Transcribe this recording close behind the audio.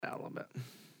little bit.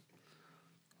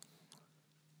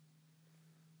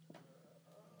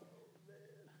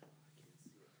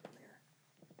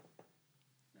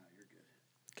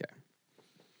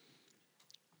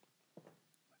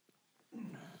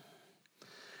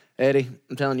 Eddie,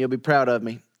 I'm telling you, you'll be proud of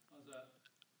me.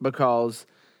 Because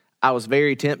I was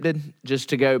very tempted just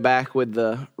to go back with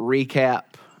the recap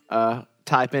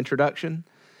type introduction.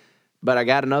 But I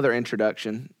got another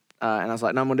introduction, and I was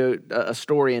like, no, I'm going to do a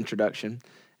story introduction.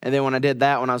 And then when I did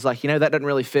that one, I was like, that doesn't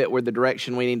really fit with the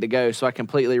direction we need to go, so I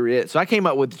completely redid it. So I came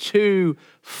up with 2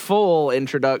 full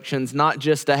introductions, not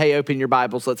just a, hey, open your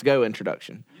Bibles, let's go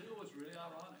introduction. You know what's really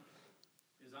ironic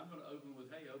is I'm going to open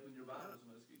with, hey, open your Bibles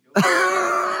and let's get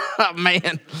going.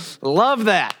 Man, love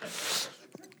that.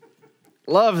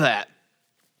 Love that.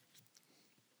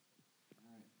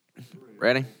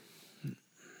 Ready?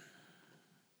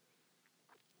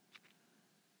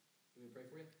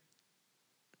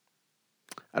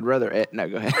 I'd rather... No,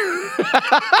 go ahead.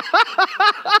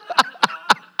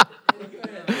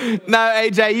 No,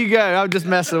 AJ, you go. I'm just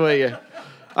messing with you. God,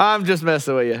 I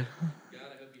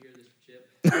hope you hear this, Chip.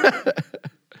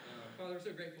 Father, we're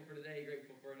so grateful for today,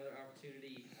 grateful for another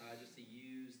opportunity just to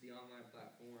use the online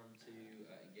platform to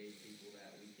engage people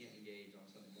that we can't engage on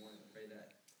Sunday morning. I pray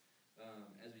that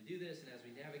as we do this and as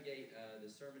we navigate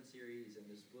this sermon series and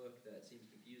this book that seems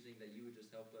confusing, that you would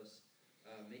just help us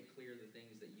make clear the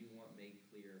things that you want made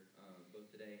clear, both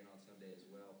today and on Sunday as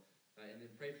well. And then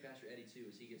pray for Pastor Eddie, too,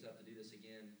 as he gets up to do this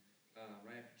again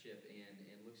right after Chip and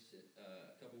looks at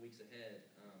a couple weeks ahead.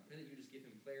 Pray that you just give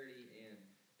him clarity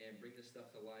and bring this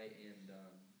stuff to light and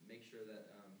make sure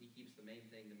that he keeps the main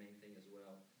thing as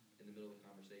well in the middle of the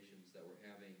conversations that we're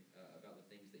having about the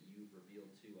things that you've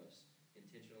revealed to us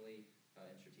intentionally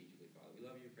and strategically, Father. We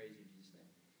love you and praise you in Jesus'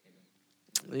 name. Amen.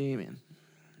 Amen.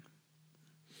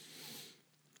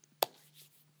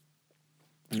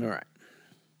 All right.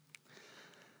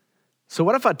 So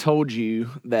what if I told you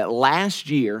that last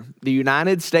year, the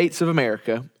United States of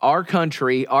America, our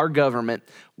country, our government,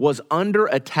 was under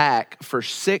attack for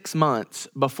 6 months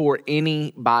before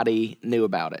anybody knew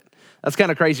about it? That's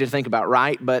kind of crazy to think about,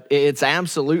 right? But it's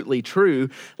absolutely true.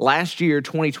 Last year,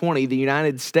 2020, the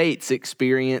United States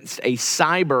experienced a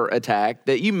cyber attack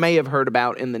that you may have heard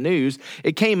about in the news.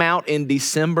 It came out in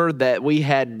December that we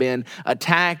had been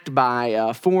attacked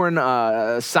by foreign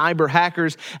cyber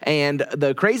hackers. And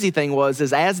the crazy thing was,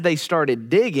 is as they started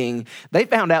digging, they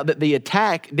found out that the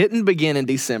attack didn't begin in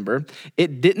December.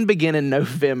 It didn't begin in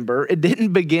November. It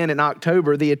didn't begin in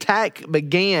October. The attack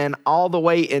began all the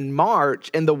way in March,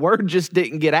 and the word just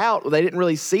didn't get out. They didn't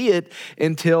really see it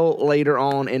until later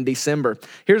on in December.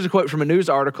 Here's a quote from a news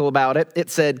article about it. It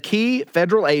said, key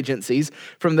federal agencies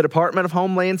from the Department of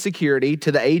Homeland Security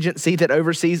to the agency that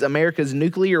oversees America's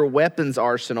nuclear weapons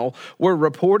arsenal were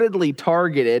reportedly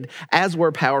targeted, as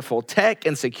were powerful tech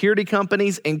and security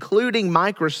companies, including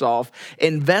Microsoft.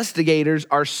 Investigators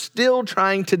are still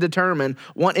trying to determine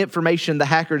what information the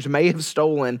hackers may have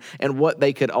stolen and what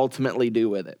they could ultimately do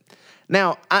with it.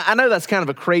 Now, I know that's kind of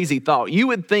a crazy thought. You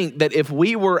would think that if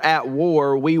we were at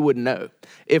war, we would know.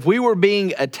 If we were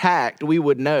being attacked, we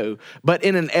would know. But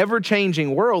in an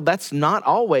ever-changing world, that's not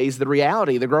always the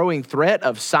reality. The growing threat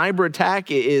of cyber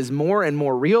attack is more and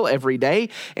more real every day.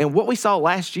 And what we saw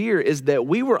last year is that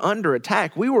we were under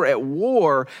attack. We were at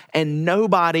war, and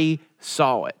nobody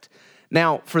saw it.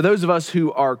 Now, for those of us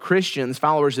who are Christians,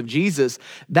 followers of Jesus,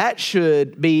 that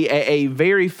should be a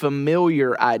very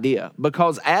familiar idea,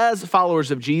 because as followers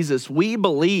of Jesus, we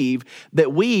believe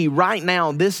that we, right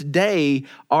now, this day,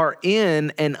 are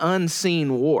in an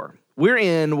unseen war. We're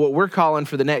in what we're calling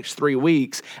for the next 3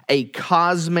 weeks a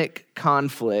cosmic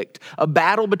conflict, a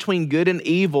battle between good and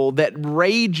evil that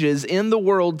rages in the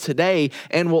world today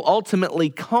and will ultimately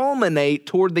culminate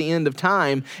toward the end of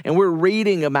time. And we're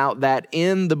reading about that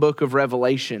in the book of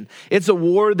Revelation. It's a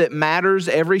war that matters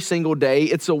every single day.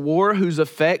 It's a war whose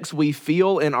effects we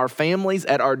feel in our families,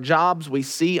 at our jobs, we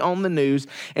see on the news.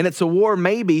 And it's a war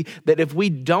maybe that if we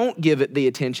don't give it the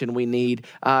attention we need,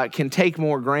 can take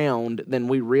more ground than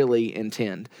we really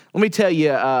intend. Let me tell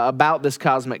you about this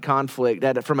cosmic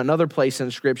conflict from another place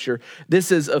in Scripture.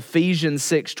 This is Ephesians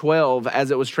 6:12 as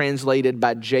it was translated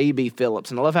by J.B.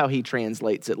 Phillips. And I love how he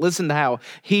translates it. Listen to how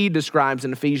he describes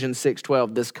in Ephesians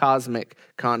 6:12 this cosmic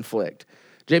conflict.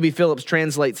 J.B. Phillips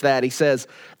translates that. He says,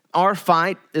 our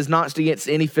fight is not against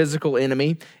any physical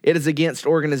enemy. It is against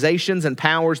organizations and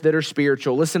powers that are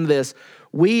spiritual. Listen to this.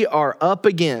 We are up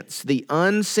against the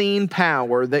unseen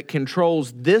power that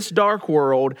controls this dark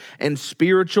world and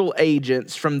spiritual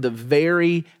agents from the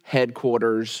very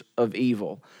headquarters of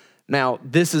evil. Now,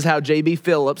 this is how J.B.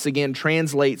 Phillips, again,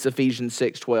 translates Ephesians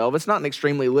 6:12. It's not an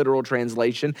extremely literal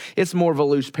translation. It's more of a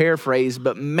loose paraphrase,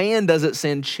 but man, does it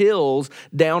send chills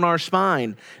down our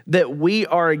spine that we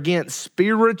are against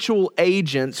spiritual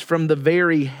agents from the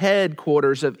very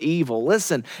headquarters of evil.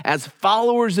 Listen, as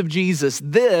followers of Jesus,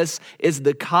 this is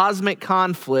the cosmic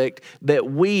conflict that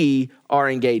we are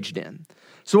engaged in.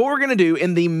 So what we're going to do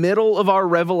in the middle of our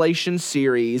Revelation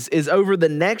series is over the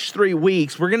next 3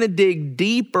 weeks, we're going to dig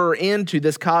deeper into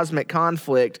this cosmic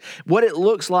conflict, what it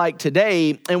looks like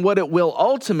today and what it will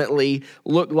ultimately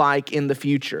look like in the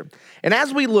future. And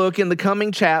as we look in the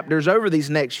coming chapters over these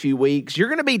next few weeks, you're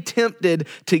going to be tempted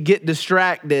to get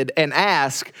distracted and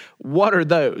ask, what are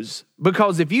those?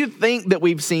 Because if you think that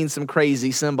we've seen some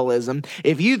crazy symbolism,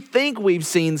 if you think we've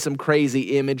seen some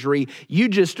crazy imagery, you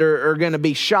just are going to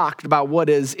be shocked by what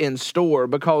is in store.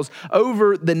 Because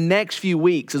over the next few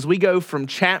weeks, as we go from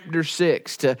chapter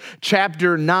 6 to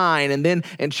chapter 9, and then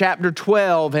in chapter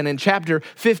 12 and in chapter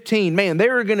 15, man,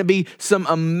 there are going to be some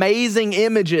amazing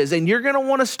images, and you're going to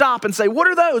want to stop and say, what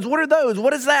are those? What are those?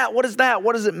 What is that? What is that?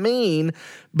 What does it mean?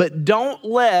 But don't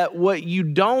let what you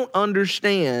don't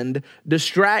understand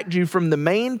distract you from the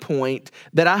main point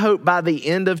that I hope by the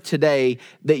end of today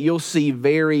that you'll see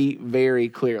very, very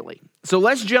clearly. So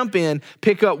let's jump in,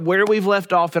 pick up where we've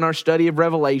left off in our study of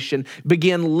Revelation,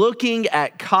 begin looking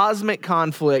at cosmic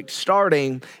conflict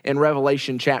starting in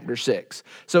Revelation chapter 6.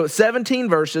 So it's 17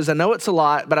 verses. I know it's a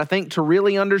lot, but I think to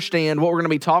really understand what we're going to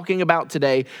be talking about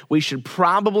today, we should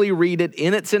probably read it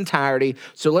in its entirety.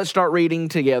 So let's start reading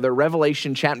together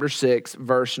Revelation chapter 6,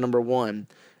 verse number 1.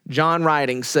 John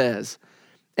writing says,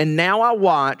 "And now I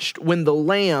watched when the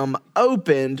Lamb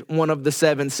opened one of the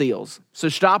 7 seals." So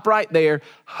stop right there.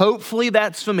 Hopefully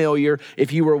that's familiar.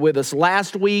 If you were with us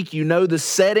last week, you know the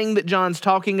setting that John's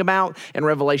talking about. In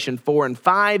Revelation 4 and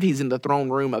 5, he's in the throne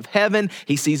room of heaven.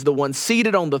 He sees the one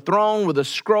seated on the throne with a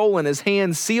scroll in his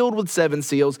hand sealed with 7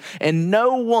 seals. And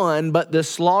no one but the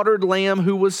slaughtered lamb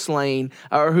who was slain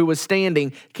or who was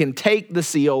standing can take the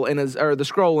seal or the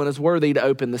scroll and is worthy to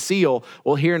open the seal.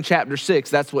 Well, here in chapter 6,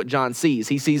 that's what John sees.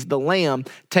 He sees the lamb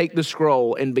take the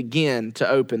scroll and begin to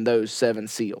open those 7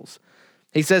 seals.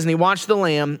 He says, "And he watched the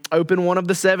Lamb open one of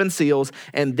the 7 seals,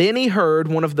 and then he heard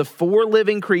one of the 4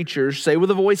 living creatures say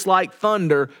with a voice like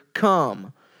thunder,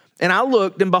 'Come.' And I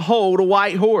looked, and behold, a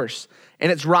white horse,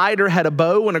 and its rider had a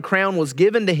bow, and a crown was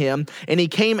given to him, and he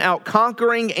came out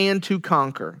conquering and to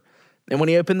conquer. And when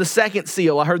he opened the 2nd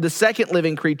seal, I heard the 2nd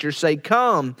living creature say,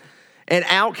 'Come.' And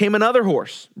out came another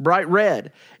horse, bright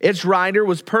red. Its rider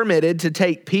was permitted to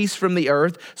take peace from the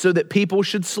earth so that people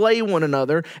should slay one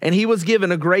another, and he was given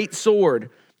a great sword.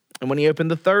 And when he opened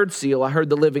the 3rd seal, I heard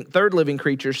the third living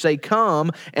creature say,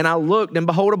 'Come.' And I looked, and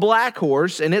behold, a black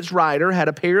horse, and its rider had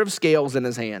a pair of scales in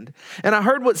his hand. And I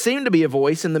heard what seemed to be a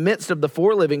voice in the midst of the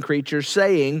 4 living creatures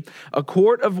saying, 'A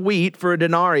quart of wheat for a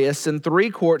denarius, and 3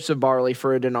 quarts of barley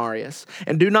for a denarius.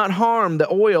 And do not harm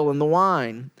the oil and the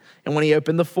wine.' And when he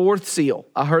opened the 4th seal,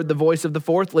 I heard the voice of the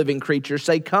 4th living creature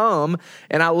say, 'Come.'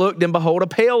 And I looked, and behold, a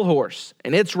pale horse,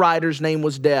 and its rider's name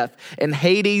was Death, and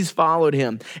Hades followed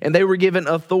him. And they were given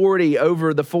authority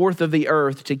over the 4th of the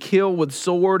earth to kill with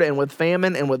sword and with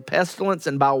famine and with pestilence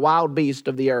and by wild beast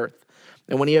of the earth.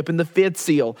 And when he opened the 5th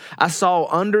seal, I saw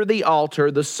under the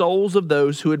altar the souls of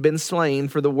those who had been slain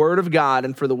for the word of God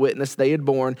and for the witness they had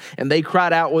borne. And they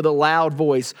cried out with a loud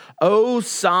voice, 'O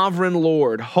sovereign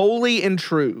Lord, holy and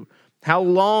true, how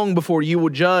long before you will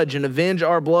judge and avenge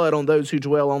our blood on those who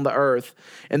dwell on the earth?'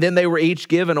 And then they were each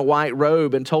given a white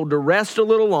robe and told to rest a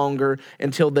little longer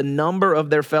until the number of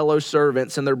their fellow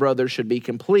servants and their brothers should be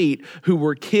complete, who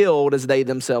were killed as they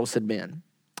themselves had been.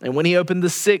 And when he opened the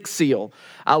 6th seal,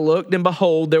 I looked, and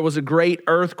behold, there was a great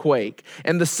earthquake,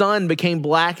 and the sun became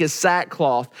black as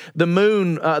sackcloth.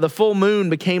 The full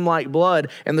moon became like blood,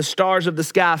 and the stars of the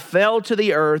sky fell to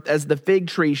the earth as the fig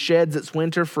tree sheds its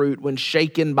winter fruit when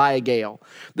shaken by a gale.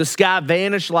 The sky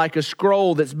vanished like a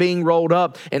scroll that's being rolled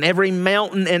up, and every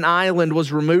mountain and island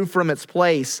was removed from its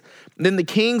place. Then the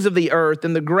kings of the earth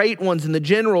and the great ones and the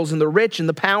generals and the rich and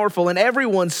the powerful and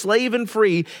everyone, slave and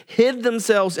free, hid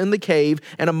themselves in the cave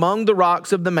and among the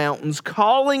rocks of the mountains,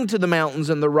 calling to the mountains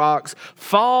and the rocks,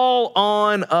 'Fall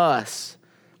on us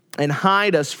and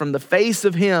hide us from the face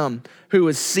of him who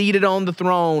is seated on the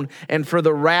throne and for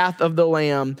the wrath of the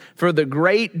Lamb. For the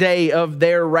great day of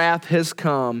their wrath has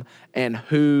come, and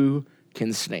who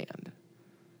can stand?'"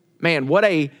 Man, what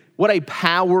a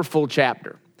powerful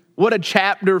chapter. What a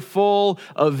chapter full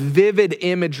of vivid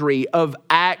imagery, of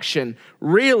action,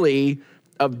 really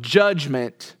of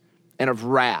judgment and of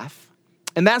wrath.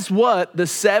 And that's what the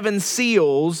 7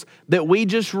 seals that we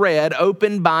just read,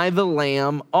 opened by the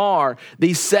Lamb, are.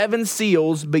 These 7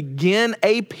 seals begin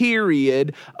a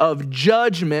period of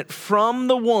judgment from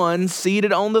the one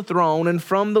seated on the throne and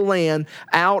from the Lamb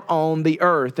out on the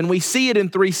earth. And we see it in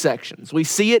 3 sections. We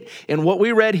see it in what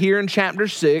we read here in chapter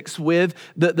 6 with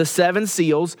the 7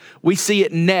 seals. We see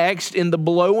it next in the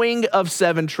blowing of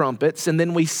 7 trumpets. And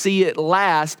then we see it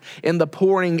last in the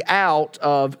pouring out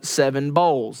of 7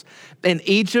 bowls. And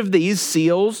each of these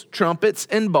seals, trumpets,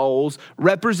 and bowls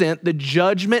represent the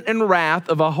judgment and wrath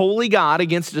of a holy God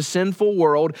against a sinful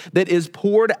world that is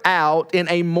poured out in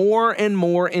a more and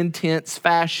more intense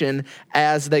fashion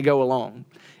as they go along.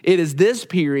 It is this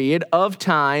period of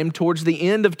time, towards the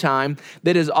end of time,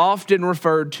 that is often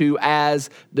referred to as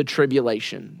the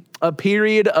tribulation, a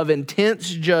period of intense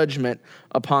judgment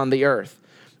upon the earth.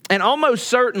 And almost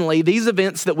certainly, these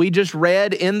events that we just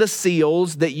read in the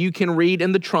seals, that you can read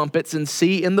in the trumpets and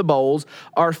see in the bowls,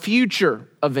 are future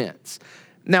events.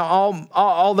 Now,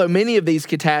 although many of these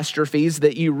catastrophes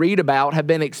that you read about have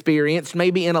been experienced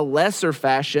maybe in a lesser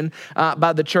fashion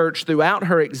by the church throughout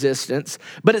her existence,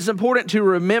 but it's important to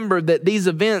remember that these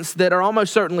events that are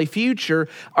almost certainly future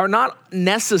are not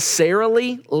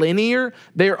necessarily linear.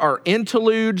 There are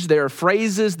interludes, there are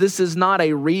phrases. This is not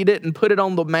a read it and put it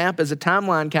on the map as a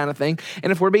timeline kind of thing.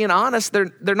 And if we're being honest,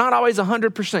 they're not always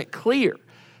 100% clear.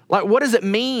 Like, what does it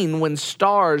mean when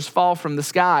stars fall from the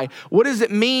sky? What does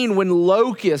it mean when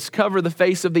locusts cover the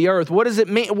face of the earth? What does it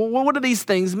mean? What do these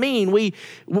things mean?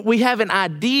 We have an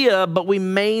idea, but we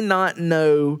may not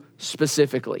know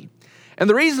specifically. And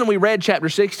the reason we read chapter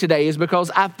 6 today is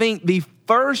because I think the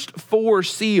first 4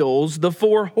 seals, the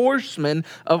 4 horsemen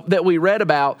that we read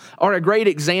about, are a great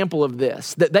example of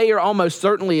this, that they are almost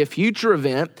certainly a future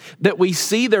event, that we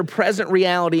see their present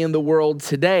reality in the world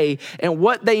today, and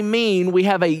what they mean we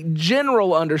have a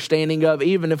general understanding of,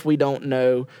 even if we don't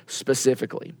know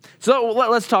specifically. So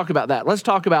let's talk about that. Let's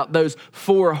talk about those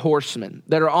 4 horsemen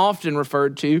that are often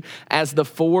referred to as the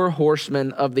 4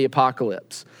 horsemen of the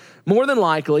apocalypse. More than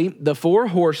likely, the 4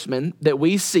 horsemen that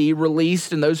we see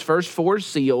released in those first 4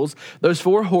 seals, those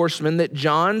 4 horsemen that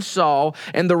John saw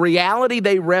and the reality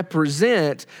they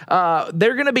represent,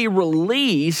 they're going to be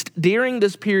released during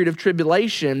this period of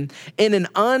tribulation in an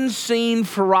unseen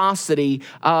ferocity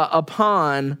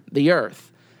upon the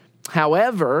earth.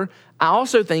 However, I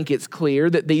also think it's clear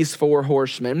that these 4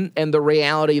 horsemen and the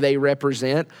reality they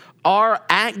represent are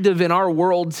active in our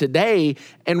world today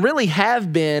and really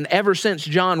have been ever since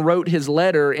John wrote his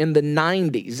letter in the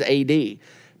 90s AD.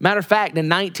 Matter of fact, in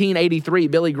 1983,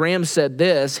 Billy Graham said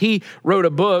this. He wrote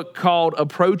a book called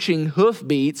Approaching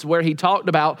Hoofbeats, where he talked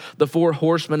about the 4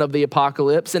 horsemen of the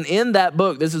apocalypse. And in that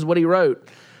book, this is what he wrote.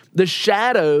 The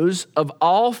shadows of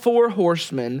all 4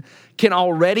 horsemen can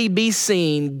already be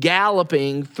seen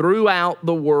galloping throughout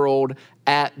the world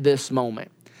at this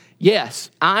moment. Yes,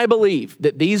 I believe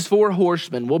that these 4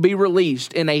 horsemen will be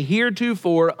released in a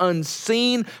heretofore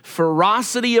unseen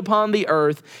ferocity upon the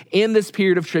earth in this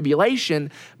period of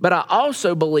tribulation, but I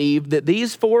also believe that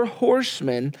these 4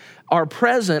 horsemen are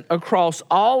present across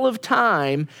all of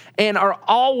time and are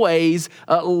always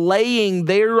laying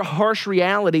their harsh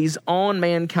realities on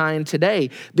mankind today.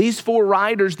 These 4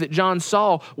 writers that John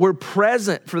saw were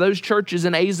present for those churches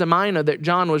in Asia Minor that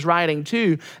John was writing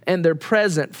to, and they're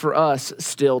present for us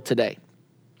still today.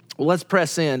 Well, let's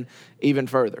press in even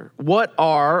further. What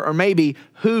are, or maybe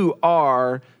who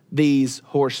are these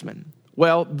horsemen?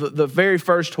 Well, the very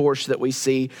first horse that we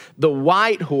see, the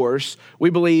white horse, we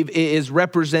believe is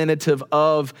representative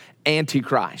of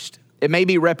Antichrist. It may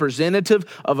be representative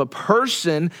of a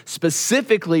person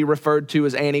specifically referred to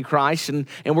as Antichrist, and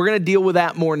we're going to deal with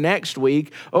that more next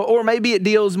week. Or maybe it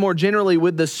deals more generally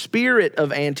with the spirit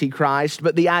of Antichrist.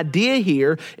 But the idea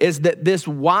here is that this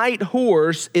white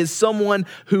horse is someone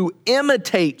who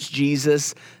imitates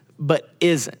Jesus but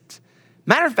isn't.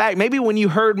 Matter of fact, maybe when you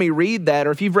heard me read that,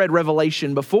 or if you've read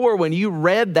Revelation before, when you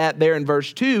read that there in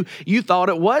verse 2, you thought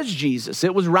it was Jesus.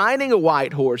 It was riding a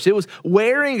white horse. It was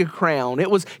wearing a crown. It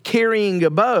was carrying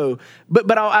a bow.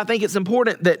 But I think it's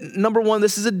important that, number one,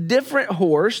 this is a different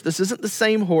horse. This isn't the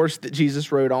same horse that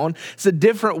Jesus rode on. It's a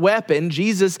different weapon.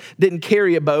 Jesus didn't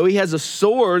carry a bow. He has a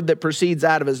sword that proceeds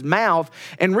out of his mouth.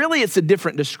 And really, it's a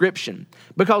different description.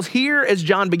 Because here, as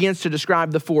John begins to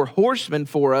describe the 4 horsemen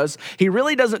for us, he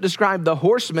really doesn't describe the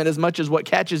horseman as much as what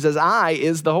catches his eye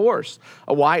is the horse.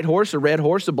 A white horse, a red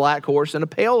horse, a black horse, and a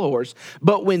pale horse.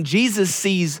 But when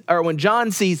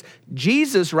John sees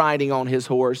Jesus riding on his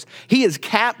horse, he is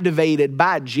captivated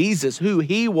by Jesus, who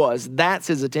he was. That's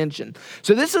his attention.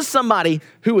 So this is somebody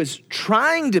who is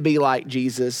trying to be like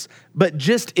Jesus, but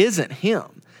just isn't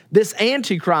him. This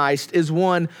Antichrist is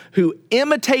one who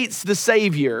imitates the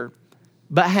Savior,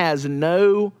 but has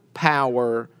no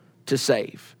power to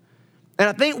save. And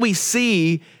I think we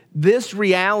see this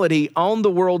reality on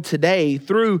the world today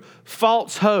through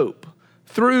false hope,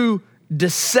 through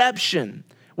deception.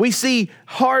 We see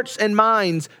hearts and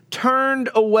minds turned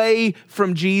away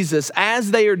from Jesus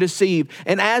as they are deceived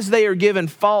and as they are given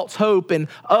false hope in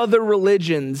other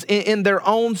religions, in their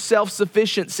own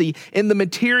self-sufficiency, in the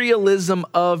materialism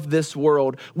of this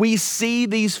world. We see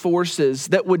these forces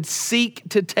that would seek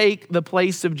to take the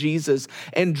place of Jesus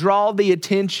and draw the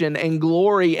attention and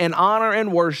glory and honor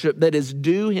and worship that is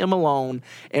due him alone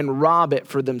and rob it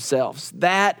for themselves.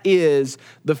 That is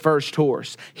the first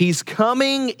horse. He's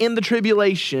coming in the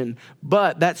tribulation,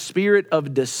 but that spirit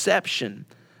of deception,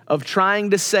 of trying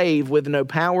to save with no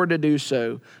power to do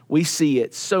so, we see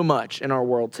it so much in our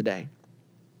world today.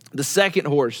 The second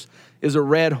horse is a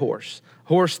red horse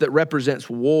that represents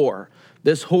war.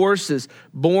 This horse is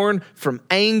born from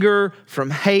anger,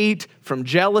 from hate, from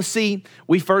jealousy.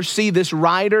 We first see this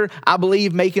rider, I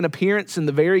believe, make an appearance in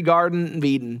the very Garden of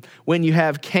Eden when you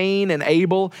have Cain and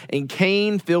Abel, and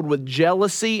Cain, filled with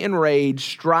jealousy and rage,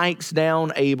 strikes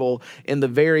down Abel in the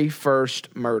very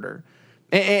first murder.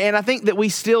 And I think that we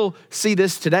still see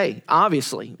this today.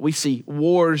 Obviously, we see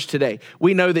wars today.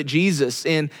 We know that Jesus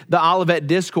in the Olivet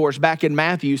Discourse back in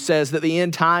Matthew says that the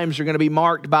end times are going to be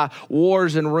marked by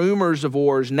wars and rumors of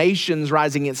wars, nations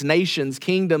rising against nations,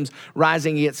 kingdoms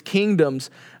rising against kingdoms.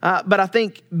 But I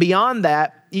think beyond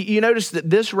that, you notice that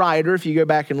this rider, if you go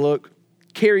back and look,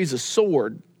 carries a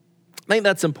sword. I think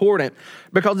that's important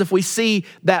because if we see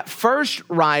that first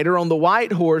rider on the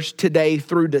white horse today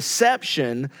through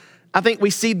deception, I think we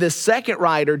see the second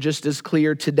rider just as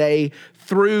clear today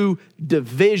through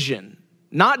division.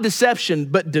 Not deception,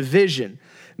 but division.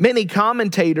 Many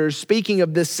commentators, speaking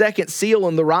of this second seal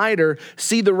on the rider,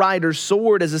 see the rider's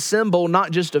sword as a symbol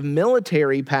not just of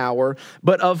military power,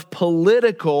 but of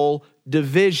political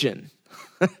division.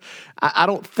 I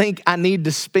don't think I need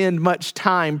to spend much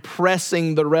time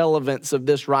pressing the relevance of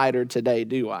this rider today,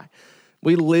 do I?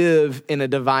 We live in a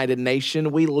divided nation.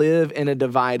 We live in a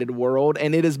divided world,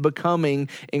 and it is becoming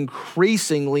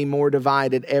increasingly more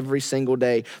divided every single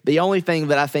day. The only thing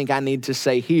that I think I need to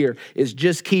say here is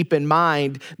just keep in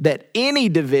mind that any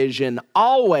division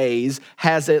always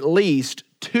has at least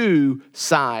two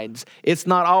sides. It's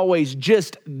not always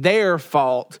just their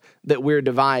fault that we're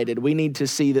divided. We need to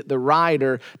see that the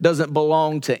rider doesn't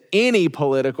belong to any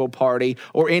political party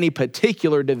or any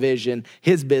particular division.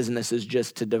 His business is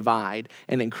just to divide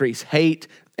and increase hate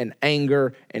and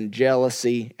anger and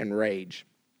jealousy and rage.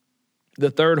 The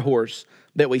third horse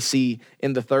that we see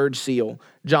in the third seal,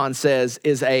 John says,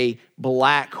 is a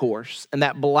black horse. And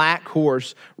that black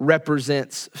horse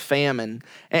represents famine.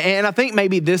 And I think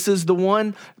maybe this is the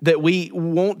one that we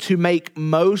want to make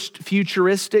most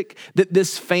futuristic, that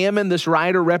this famine this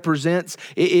rider represents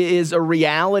is a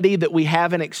reality that we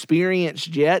haven't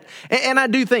experienced yet. And I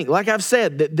do think, like I've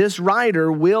said, that this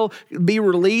rider will be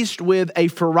released with a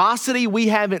ferocity we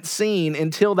haven't seen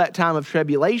until that time of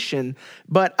tribulation.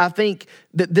 But I think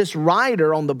that this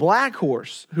rider on the black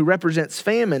horse, who represents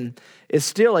famine, is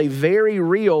still a very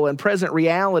real and present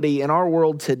reality in our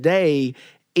world today,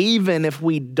 even if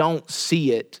we don't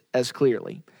see it as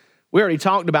clearly. We already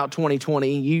talked about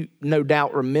 2020. You no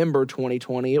doubt remember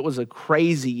 2020. It was a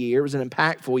crazy year. It was an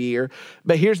impactful year.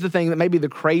 But here's the thing that may be the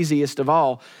craziest of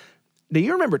all. Do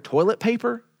you remember toilet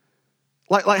paper?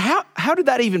 Like how did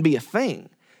that even be a thing?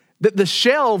 The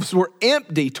shelves were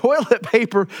empty. Toilet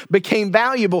paper became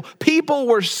valuable. People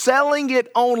were selling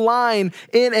it online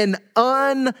in an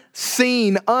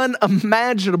unseen,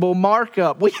 unimaginable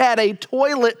markup. We had a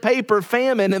toilet paper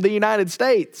famine in the United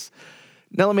States.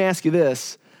 Now let me ask you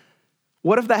this.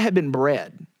 What if that had been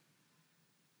bread?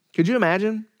 Could you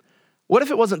imagine? What if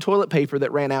it wasn't toilet paper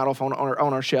that ran out on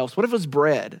our shelves? What if it was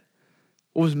bread?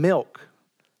 What was milk?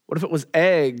 What if it was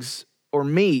eggs or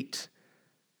meat?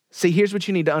 See, here's what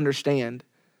you need to understand.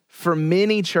 For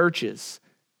many churches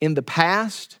in the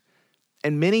past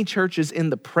and many churches in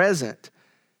the present,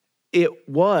 it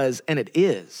was and it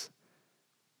is.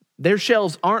 Their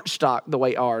shelves aren't stocked the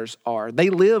way ours are. They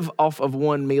live off of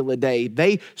one meal a day.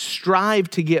 They strive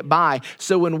to get by.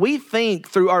 So when we think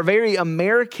through our very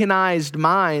Americanized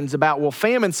minds about, well,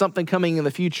 famine's something coming in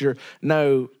the future,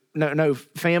 no,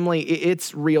 family,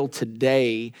 it's real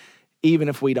today, even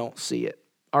if we don't see it.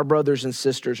 Our brothers and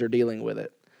sisters are dealing with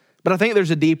it. But I think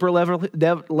there's a deeper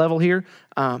level here.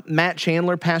 Matt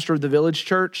Chandler, pastor of the Village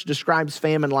Church, describes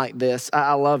famine like this.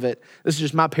 I love it. This is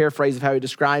just my paraphrase of how he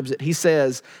describes it. He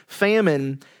says,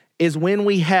 famine is when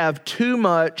we have too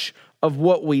much of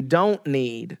what we don't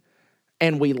need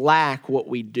and we lack what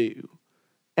we do.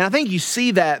 And I think you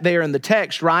see that there in the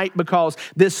text, right? Because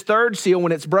this third seal,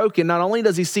 when it's broken, not only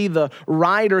does he see the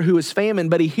rider who is famine,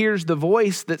 but he hears the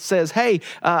voice that says, hey,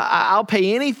 I'll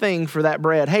pay anything for that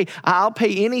bread. Hey, I'll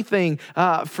pay anything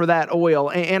for that oil.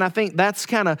 And I think that's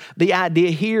kind of the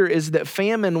idea here, is that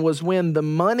famine was when the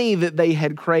money that they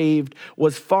had craved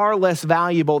was far less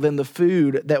valuable than the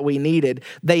food that we needed.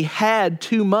 They had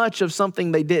too much of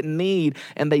something they didn't need,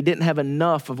 and they didn't have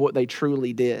enough of what they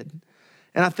truly did.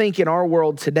 And I think in our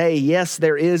world today, yes,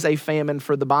 there is a famine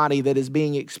for the body that is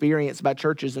being experienced by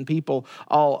churches and people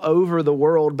all over the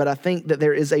world. But I think that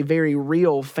there is a very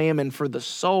real famine for the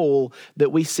soul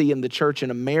that we see in the church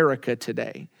in America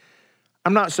today.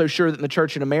 I'm not so sure that in the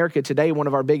church in America today, one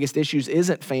of our biggest issues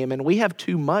isn't famine. We have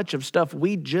too much of stuff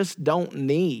we just don't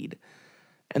need.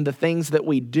 And the things that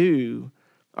we do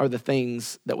are the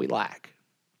things that we lack.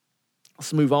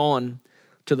 Let's move on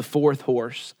to the fourth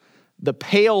horse. The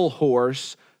pale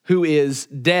horse, who is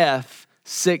death,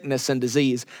 sickness, and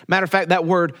disease. Matter of fact, that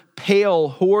word pale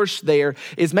horse there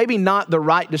is maybe not the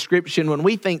right description. When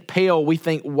we think pale, we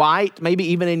think white. Maybe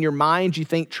even in your mind, you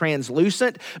think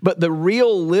translucent. But the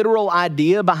real literal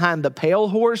idea behind the pale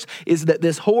horse is that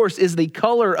this horse is the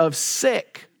color of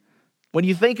sick. When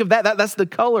you think of that's the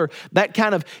color, that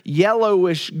kind of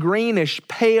yellowish, greenish,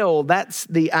 pale. That's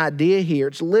the idea here.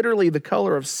 It's literally the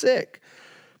color of sick.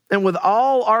 And with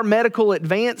all our medical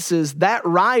advances, that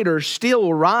rider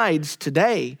still rides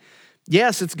today.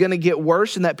 Yes, it's going to get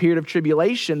worse in that period of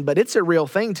tribulation, but it's a real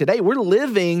thing today. We're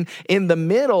living in the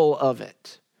middle of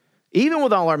it. Even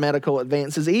with all our medical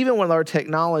advances, even with our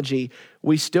technology,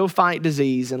 we still fight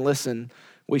disease. And listen,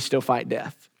 we still fight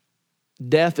death.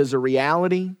 Death is a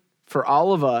reality for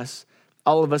all of us.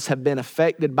 All of us have been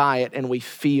affected by it, and we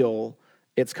feel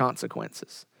its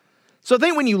consequences. So I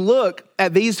think when you look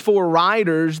at these four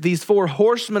riders, these four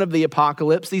horsemen of the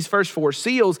apocalypse, these first four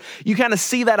seals, you kind of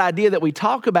see that idea that we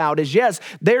talk about is, yes,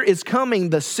 there is coming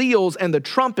the seals and the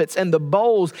trumpets and the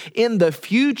bowls in the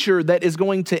future that is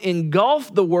going to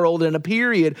engulf the world in a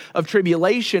period of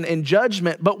tribulation and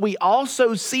judgment. But we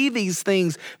also see these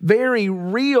things very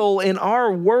real in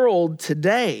our world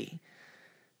today.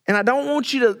 And I don't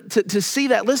want you to see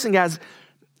that. Listen, guys,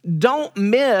 don't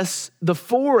miss the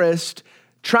forest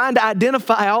trying to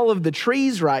identify all of the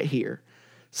trees right here.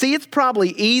 See, it's probably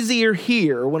easier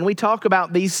here when we talk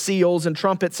about these seals and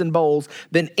trumpets and bowls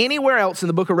than anywhere else in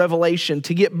the book of Revelation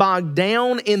to get bogged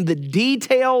down in the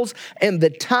details and the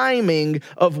timing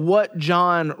of what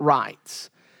John writes.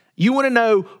 You want to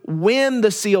know when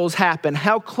the seals happen,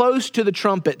 how close to the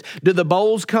trumpet. Do the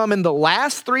bowls come in the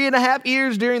last 3.5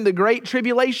 years during the Great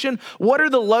Tribulation? What are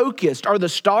the locusts? Are the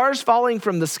stars falling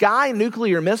from the sky,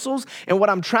 nuclear missiles? And what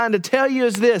I'm trying to tell you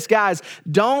is this, guys,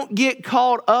 don't get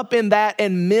caught up in that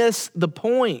and miss the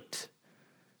point.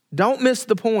 Don't miss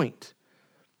the point.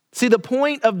 See, the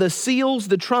point of the seals,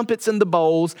 the trumpets, and the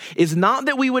bowls is not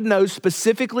that we would know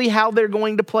specifically how they're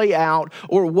going to play out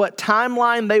or what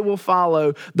timeline they will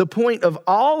follow. The point of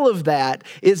all of that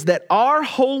is that our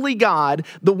holy God,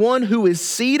 the one who is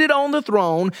seated on the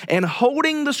throne and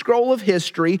holding the scroll of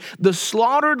history, the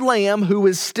slaughtered lamb who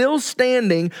is still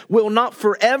standing, will not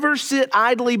forever sit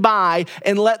idly by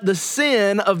and let the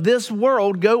sin of this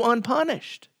world go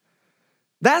unpunished.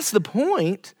 That's the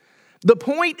point. The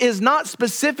point is not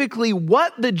specifically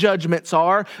what the judgments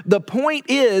are. The point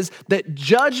is that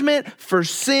judgment for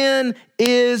sin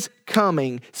is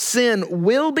coming. Sin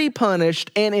will be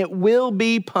punished, and it will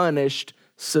be punished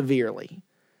severely.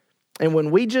 And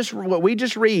when what we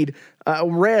just read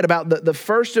about the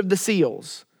first of the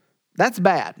seals, that's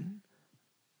bad.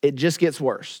 It just gets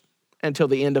worse until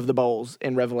the end of the bowls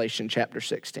in Revelation chapter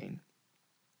 16.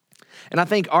 And I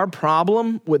think our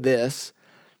problem with this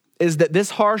is that this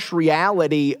harsh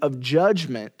reality of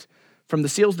judgment from the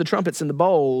seals, the trumpets, and the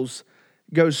bowls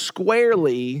goes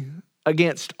squarely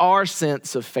against our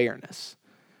sense of fairness.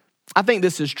 I think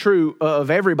this is true of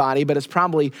everybody, but it's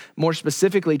probably more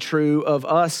specifically true of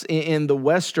us in the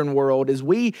Western world, is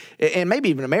we, and maybe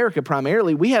even America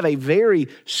primarily, we have a very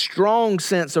strong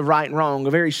sense of right and wrong, a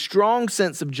very strong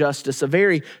sense of justice, a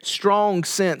very strong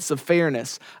sense of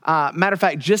fairness. Matter of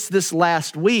fact, just this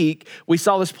last week, we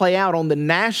saw this play out on the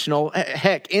national,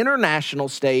 heck, international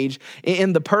stage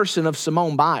in the person of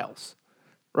Simone Biles,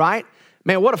 right?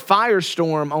 Man, what a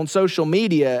firestorm on social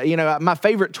media. You know, my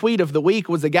favorite tweet of the week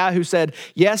was the guy who said,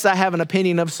 yes, I have an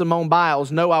opinion of Simone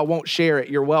Biles. No, I won't share it.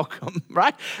 You're welcome,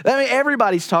 right? I mean,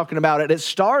 everybody's talking about it. It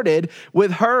started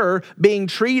with her being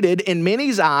treated in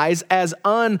many's eyes as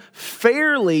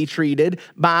unfairly treated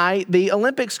by the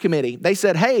Olympics Committee. They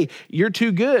said, hey, you're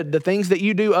too good. The things that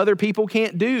you do, other people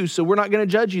can't do, so we're not going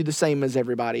to judge you the same as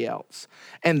everybody else.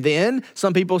 And then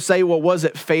some people say, well, was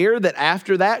it fair that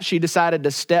after that she decided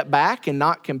to step back and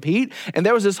not compete? And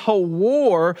there was this whole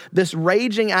war, this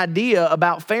raging idea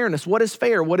about fairness. What is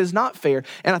fair? What is not fair?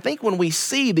 And I think when we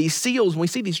see these seals, when we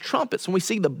see these trumpets, when we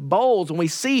see the bowls, when we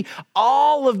see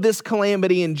all of this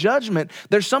calamity and judgment,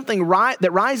 there's something right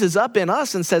that rises up in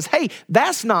us and says, hey,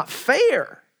 that's not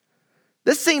fair.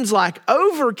 This seems like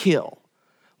overkill.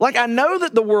 Like, I know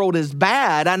that the world is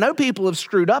bad. I know people have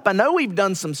screwed up. I know we've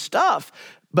done some stuff.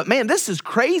 But man, this is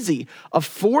crazy. A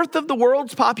fourth of the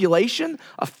world's population,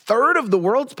 a third of the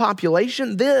world's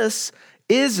population, this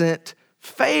isn't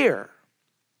fair.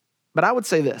 But I would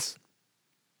say this.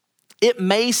 It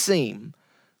may seem,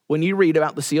 when you read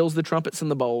about the seals, the trumpets, and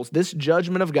the bowls, this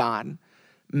judgment of God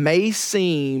may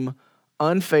seem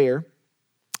unfair,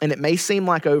 and it may seem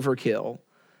like overkill,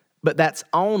 but that's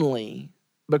only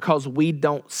because we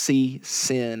don't see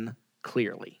sin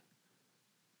clearly.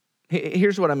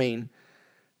 Here's what I mean.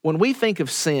 When we think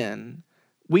of sin,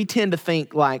 we tend to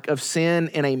think like of sin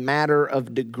in a matter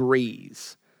of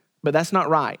degrees, but that's not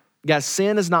right. Guys,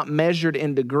 sin is not measured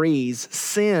in degrees.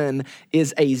 Sin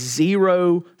is a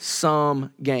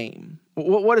zero-sum game.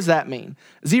 What does that mean?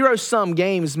 Zero-sum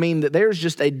games mean that there's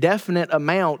just a definite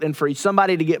amount, and for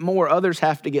somebody to get more, others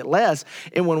have to get less.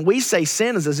 And when we say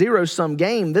sin is a zero-sum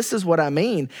game, this is what I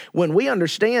mean. When we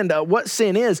understand what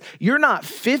sin is, you're not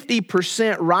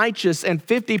 50% righteous and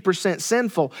 50%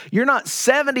 sinful. You're not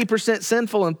 70%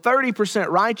 sinful and 30%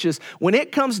 righteous. When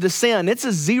it comes to sin, it's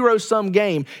a zero-sum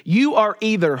game. You are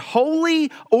either holy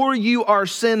or you are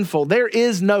sinful. There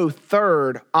is no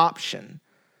third option.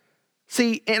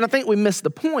 See, and I think we miss the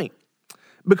point,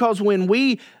 because when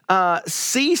we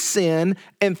see sin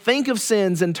and think of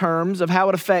sins in terms of how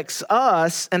it affects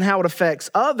us and how it affects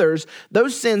others,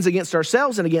 those sins against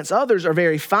ourselves and against others are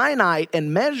very finite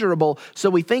and measurable, so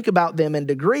we think about them in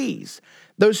degrees.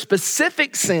 Those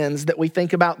specific sins that we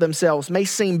think about themselves may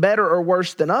seem better or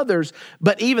worse than others,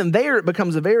 but even there it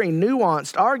becomes a very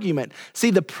nuanced argument.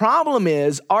 See, the problem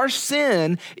is our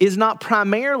sin is not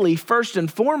primarily first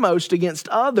and foremost against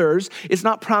others. It's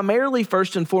not primarily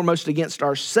first and foremost against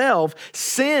ourselves.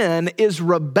 Sin is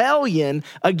rebellion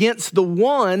against the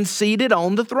one seated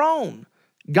on the throne,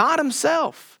 God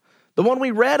himself, the one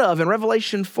we read of in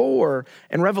Revelation 4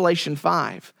 and Revelation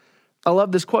 5. I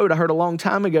love this quote I heard a long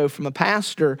time ago from a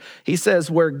pastor. He says,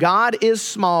 where God is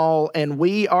small and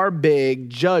we are big,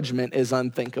 judgment is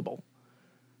unthinkable.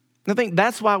 I think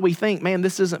that's why we think, man,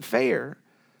 this isn't fair.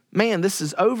 Man, this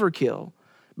is overkill.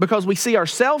 Because we see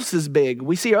ourselves as big,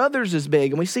 we see others as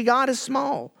big, and we see God as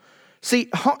small.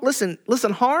 See, listen,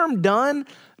 harm done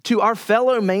to our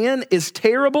fellow man is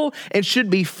terrible and should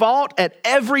be fought at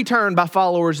every turn by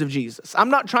followers of Jesus.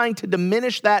 I'm not trying to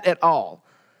diminish that at all.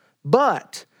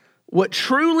 But what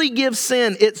truly gives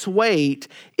sin its weight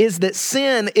is that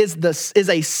sin is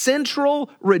a central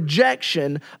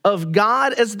rejection of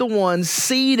God as the one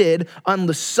seated on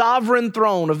the sovereign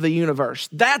throne of the universe.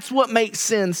 That's what makes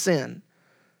sin sin.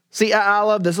 See, I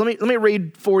love this. Let me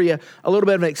read for you a little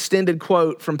bit of an extended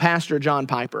quote from Pastor John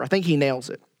Piper. I think he nails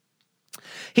it.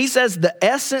 He says, the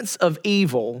essence of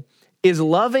evil is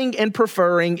loving and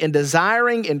preferring and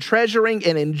desiring and treasuring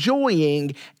and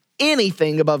enjoying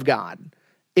anything above God.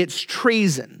 It's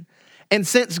treason. And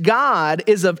since God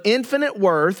is of infinite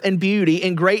worth and beauty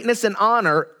and greatness and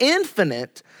honor,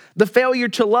 infinite, the failure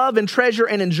to love and treasure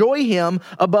and enjoy him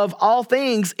above all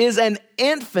things is an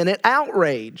infinite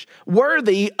outrage,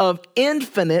 worthy of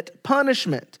infinite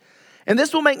punishment. And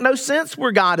this will make no sense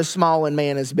where God is small and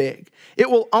man is big. It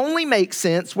will only make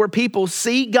sense where people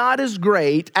see God as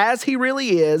great, as he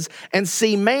really is, and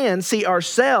see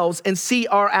ourselves, and see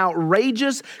our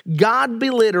outrageous,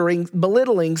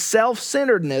 God-belittling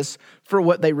self-centeredness for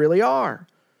what they really are.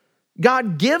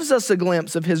 God gives us a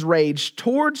glimpse of his rage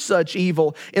towards such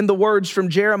evil in the words from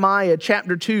Jeremiah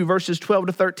chapter 2, verses 12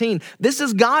 to 13. This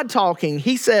is God talking.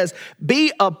 He says,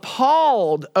 be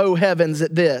appalled, O heavens,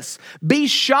 at this. Be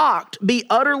shocked, be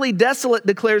utterly desolate,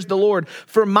 declares the Lord.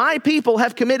 For my people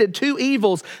have committed two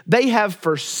evils. They have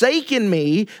forsaken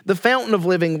me, the fountain of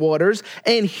living waters,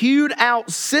 and hewed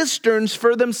out cisterns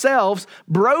for themselves,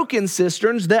 broken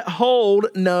cisterns that hold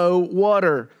no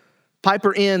water.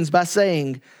 Piper ends by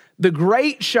saying, the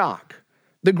great shock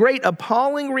The great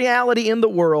appalling reality in the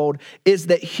world is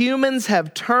that humans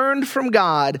have turned from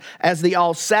God as the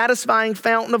all-satisfying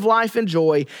fountain of life and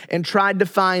joy and tried to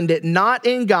find it not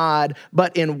in God,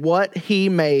 but in what he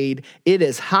made. It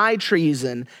is high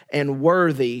treason and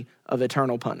worthy of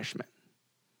eternal punishment.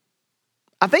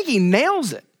 I think he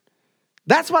nails it.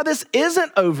 That's why this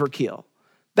isn't overkill.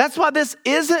 That's why this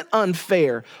isn't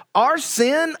unfair. Our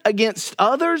sin against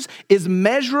others is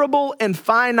measurable and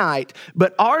finite,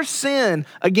 but our sin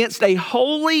against a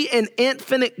holy and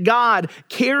infinite God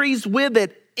carries with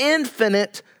it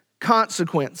infinite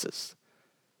consequences.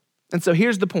 And so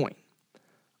here's the point.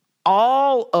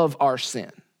 All of our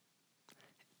sin,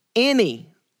 any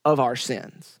of our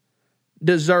sins,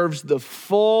 deserves the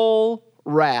full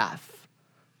wrath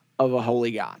of a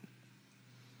holy God.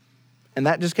 And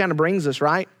that just kind of brings us,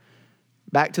 right,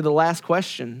 back to the last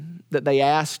question that they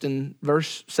asked in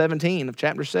verse 17 of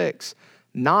chapter 6.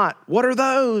 Not, what are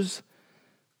those?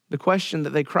 The question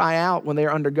that they cry out when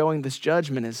they're undergoing this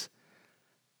judgment is,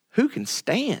 who can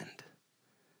stand?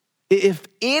 If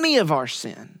any of our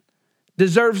sin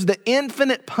deserves the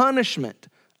infinite punishment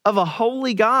of a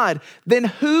holy God, then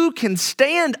who can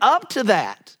stand up to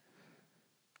that?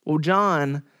 Well,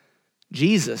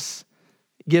 Jesus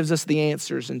gives us the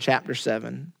answers in chapter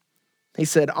 7. He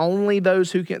said, only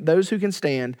those who can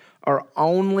stand are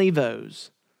only those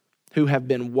who have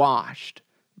been washed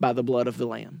by the blood of the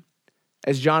Lamb.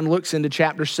 As John looks into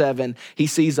chapter 7, he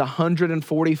sees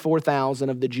 144,000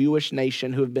 of the Jewish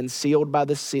nation who have been sealed by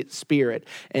the Spirit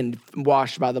and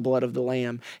washed by the blood of the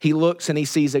Lamb. He looks and he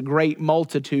sees a great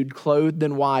multitude clothed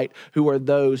in white who are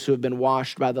those who have been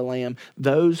washed by the Lamb.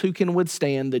 Those who can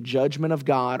withstand the judgment of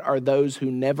God are those who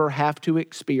never have to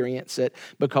experience it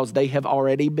because they have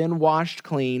already been washed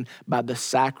clean by the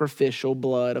sacrificial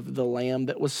blood of the Lamb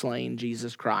that was slain,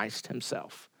 Jesus Christ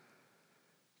himself.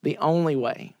 The only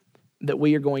way that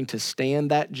we are going to stand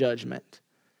that judgment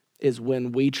is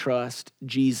when we trust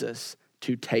Jesus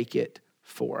to take it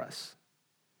for us.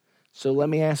 So let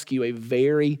me ask you a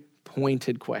very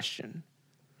pointed question.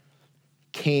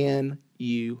 Can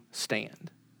you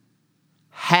stand?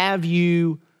 Have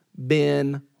you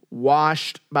been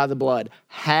washed by the blood?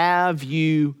 Have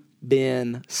you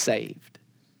been saved?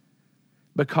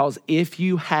 Because if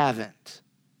you haven't,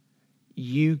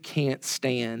 you can't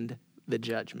stand the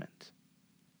judgment.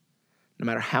 No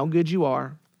matter how good you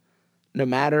are, no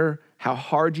matter how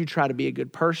hard you try to be a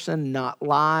good person, not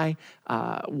lie,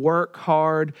 work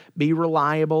hard, be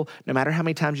reliable, no matter how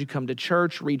many times you come to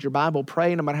church, read your Bible,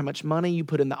 pray, no matter how much money you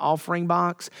put in the offering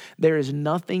box, there is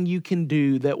nothing you can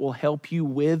do that will help you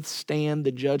withstand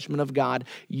the judgment of God.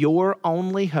 Your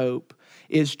only hope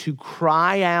is to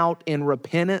cry out in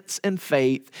repentance and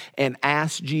faith and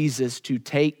ask Jesus to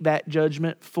take that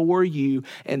judgment for you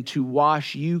and to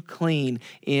wash you clean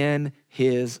in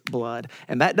his blood.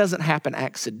 And that doesn't happen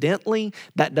accidentally.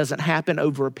 That doesn't happen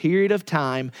over a period of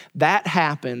time. That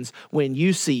happens when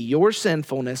you see your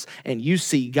sinfulness and you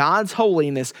see God's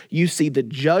holiness, you see the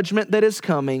judgment that is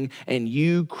coming, and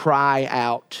you cry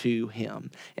out to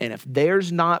him. And if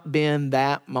there's not been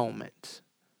that moment,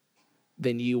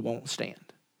 then you won't stand.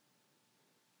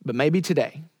 But maybe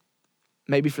today,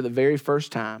 maybe for the very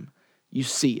first time, you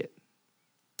see it.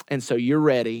 And so you're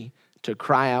ready to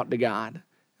cry out to God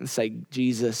and say,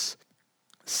 Jesus,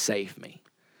 save me.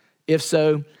 If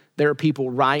so, there are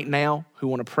people right now who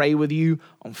want to pray with you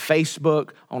on Facebook,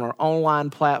 on our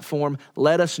online platform.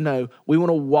 Let us know. We want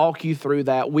to walk you through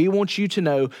that. We want you to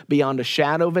know beyond a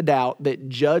shadow of a doubt that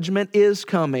judgment is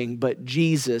coming, but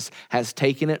Jesus has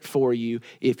taken it for you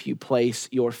if you place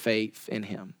your faith in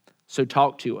him. So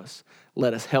talk to us.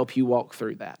 Let us help you walk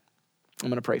through that. I'm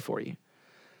going to pray for you.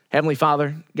 Heavenly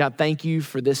Father, God, thank you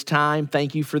for this time.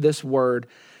 Thank you for this word.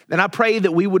 And I pray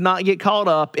that we would not get caught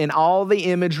up in all the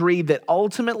imagery that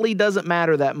ultimately doesn't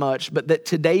matter that much, but that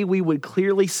today we would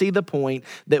clearly see the point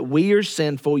that we are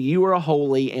sinful, you are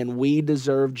holy, and we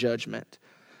deserve judgment.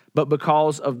 But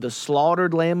because of the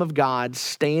slaughtered Lamb of God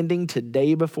standing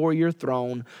today before your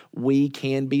throne, we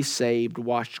can be saved,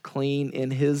 washed clean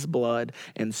in his blood,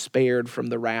 and spared from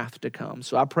the wrath to come.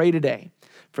 So I pray today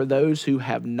for those who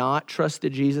have not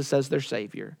trusted Jesus as their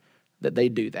Savior, that they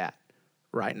do that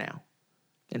right now.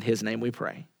 In his name we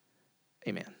pray.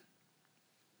 Amen.